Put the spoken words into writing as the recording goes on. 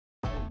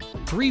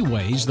3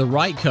 ways the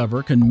right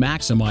cover can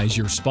maximize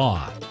your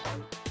spa.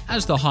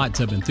 As the hot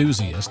tub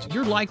enthusiast,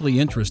 you're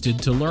likely interested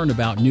to learn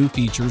about new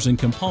features and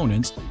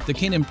components that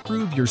can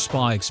improve your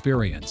spa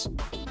experience.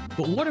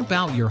 But what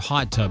about your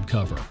hot tub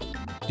cover?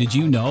 Did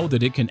you know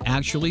that it can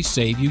actually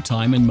save you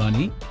time and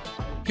money?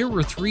 Here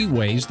are 3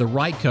 ways the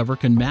right cover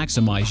can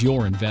maximize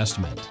your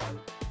investment.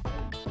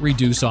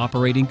 Reduce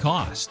operating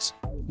costs.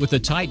 With a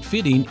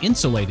tight-fitting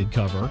insulated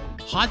cover,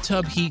 hot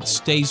tub heat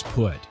stays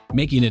put,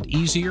 making it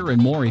easier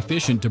and more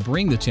efficient to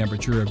bring the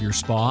temperature of your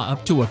spa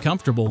up to a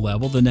comfortable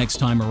level the next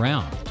time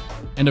around.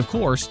 And of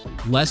course,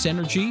 less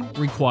energy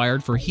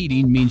required for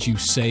heating means you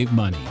save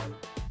money.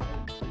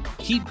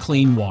 Keep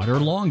clean water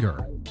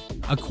longer.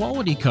 A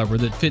quality cover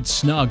that fits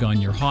snug on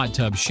your hot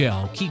tub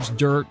shell keeps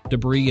dirt,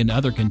 debris, and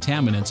other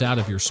contaminants out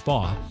of your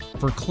spa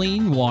for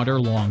clean water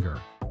longer.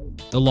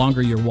 The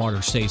longer your water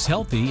stays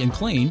healthy and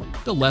clean,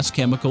 the less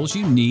chemicals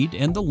you need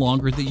and the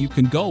longer that you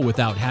can go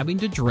without having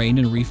to drain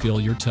and refill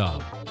your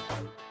tub.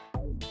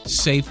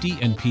 Safety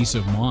and peace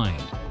of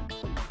mind.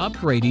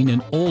 Upgrading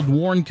an old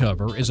worn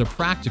cover is a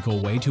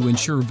practical way to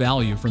ensure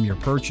value from your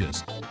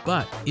purchase,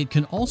 but it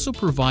can also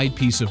provide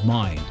peace of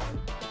mind.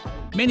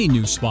 Many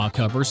new spa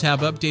covers have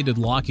updated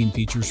locking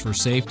features for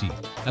safety,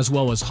 as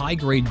well as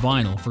high-grade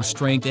vinyl for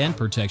strength and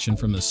protection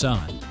from the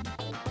sun.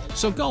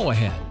 So go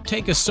ahead,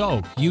 take a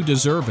soak, you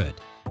deserve it.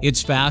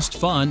 It's fast,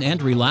 fun,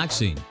 and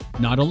relaxing.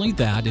 Not only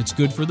that, it's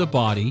good for the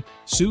body,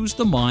 soothes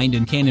the mind,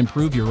 and can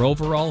improve your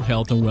overall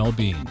health and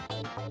well-being.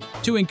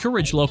 To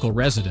encourage local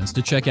residents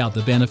to check out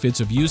the benefits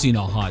of using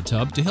a hot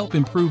tub to help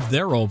improve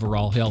their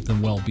overall health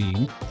and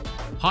well-being,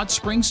 Hot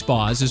Spring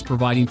Spas is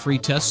providing free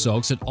test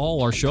soaks at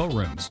all our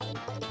showrooms.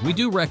 We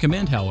do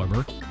recommend,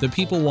 however, that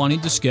people wanting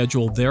to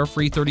schedule their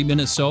free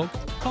 30-minute soak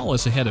call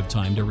us ahead of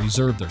time to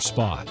reserve their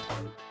spot.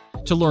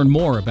 To learn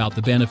more about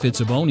the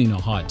benefits of owning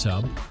a hot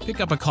tub, pick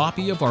up a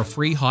copy of our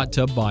free Hot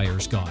Tub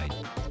Buyer's Guide.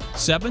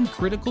 7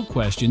 critical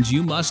questions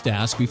you must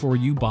ask before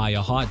you buy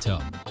a hot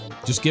tub.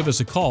 Just give us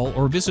a call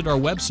or visit our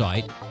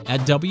website at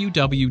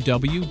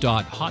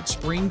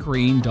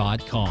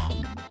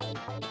www.hotspringgreen.com.